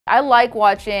I like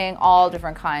watching all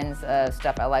different kinds of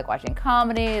stuff. I like watching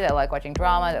comedy, I like watching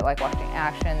drama, I like watching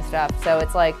action stuff. So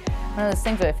it's like one of those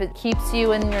things that if it keeps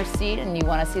you in your seat and you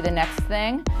want to see the next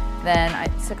thing, then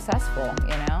it's successful,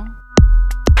 you know?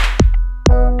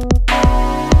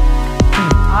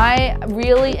 I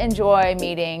really enjoy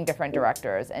meeting different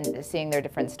directors and seeing their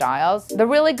different styles. The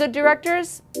really good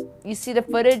directors, you see the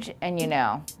footage and you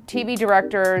know. TV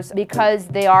directors, because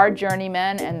they are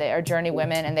journeymen and they are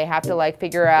journeywomen and they have to like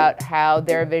figure out how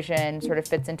their vision sort of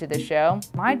fits into the show.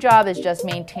 My job is just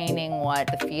maintaining what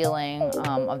the feeling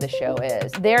of the show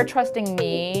is. They're trusting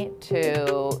me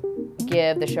to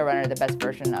give the showrunner the best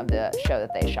version of the show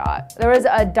that they shot. There was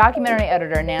a documentary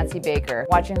editor, Nancy Baker.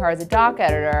 Watching her as a doc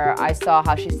editor, I saw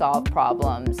how she solved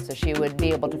problems. So she would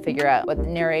be able to figure out what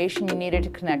narration you needed to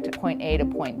connect to point A to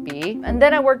point B. And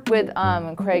then I worked with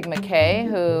Craig McKay,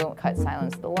 who cut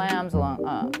Silence of the Lambs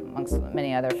amongst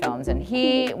many other films. And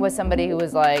he was somebody who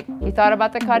was like, he thought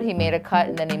about the cut, he made a cut,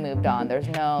 and then he moved on. There's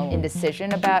no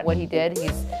indecision about what he did.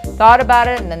 He's thought about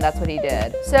it, and then that's what he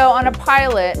did. So on a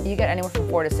pilot, you get anywhere from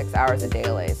 4 to 6 hours a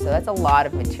daily. So that's a lot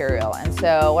of material. And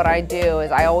so what I do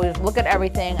is I always look at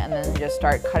everything and then just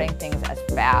start cutting things as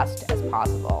fast as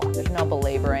possible. There's no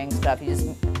belaboring stuff. You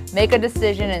just make a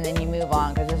decision and then you move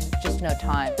on because there's just no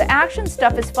time. The action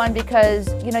stuff is fun because,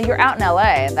 you know, you're out in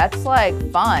LA and that's like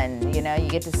fun. You know, you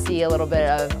get to see a little bit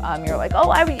of, you're like,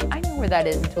 oh, I know where that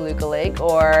is in Toluca Lake.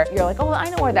 Or you're like, oh, I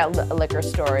know where that liquor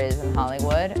store is in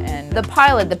Hollywood. And the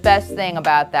pilot, the best thing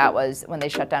about that was when they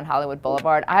shut down Hollywood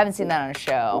Boulevard. I haven't seen that on a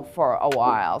show for a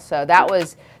while. So that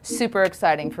was super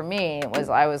exciting for me.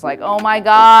 I was like, oh my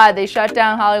God, they shut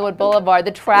down Hollywood Boulevard.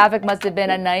 The traffic must have been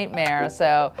a nightmare.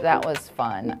 So that was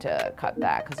fun to cut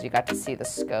that because you got to see the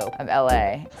scope of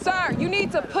LA. Sir, you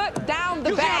need to put down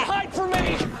the bag. You can't hide from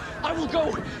me! I will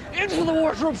go into the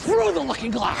wardrobe through the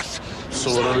looking glass. So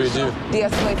what do we do?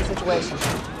 De-escalate the situation.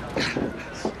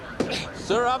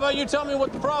 Sir, how about you tell me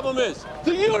what the problem is?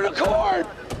 The unicorn!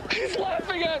 He's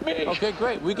laughing at me! Okay,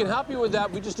 great. We can help you with that.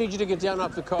 We just need you to get down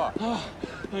off the car. Oh,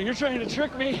 you're trying to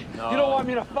trick me? No. You don't want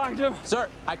me to find him? Sir,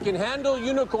 I can handle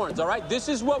unicorns, all right? This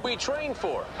is what we train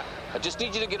for. I just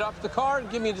need you to get off the car and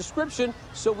give me a description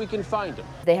so we can find him.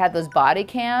 They had those body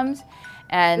cams,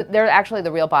 and they're actually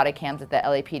the real body cams that the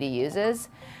LAPD uses.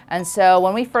 And so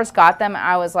when we first got them,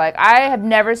 I was like, I have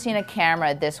never seen a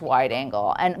camera this wide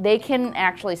angle. And they can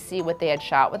actually see what they had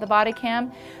shot with the body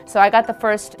cam. So I got the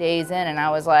first days in and I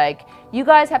was like, you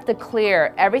guys have to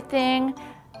clear everything.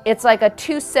 It's like a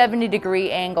 270-degree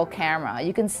angle camera.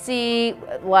 You can see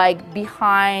like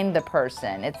behind the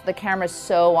person. The camera's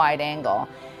so wide angle.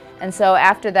 And so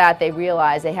after that, they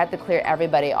realized they had to clear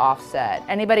everybody offset.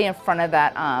 Anybody in front of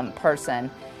that person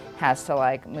has to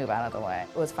like move out of the way.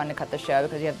 It was fun to cut the show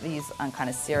because you have these kind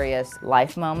of serious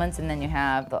life moments and then you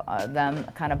have them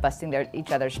kind of busting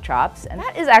each other's chops. And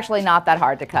that is actually not that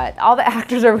hard to cut. All the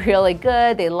actors are really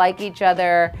good, they like each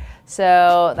other.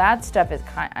 So that stuff is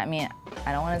I mean,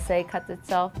 I don't want to say cuts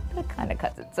itself, but it kind of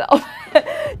cuts itself.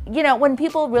 You know, when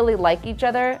people really like each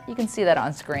other, you can see that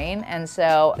on screen, and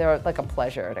so they're like a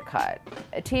pleasure to cut.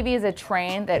 TV is a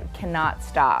train that cannot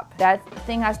stop. That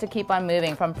thing has to keep on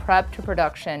moving from prep to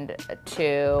production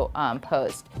to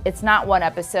post. It's not one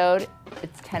episode.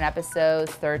 It's 10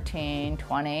 episodes, 13,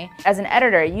 20. As an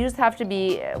editor, you just have to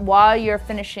be, while you're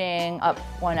finishing up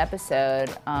one episode,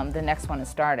 the next one is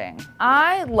starting.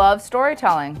 I love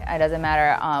storytelling. It doesn't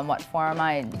matter what form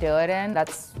I do it in.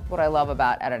 That's what I love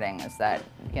about editing, is that,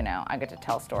 you know, I get to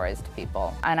tell stories to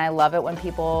people. And I love it when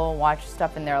people watch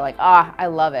stuff and they're like, ah, I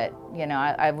love it. You know,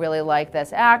 I really like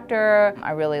this actor.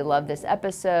 I really love this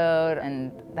episode,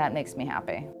 and that makes me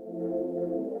happy.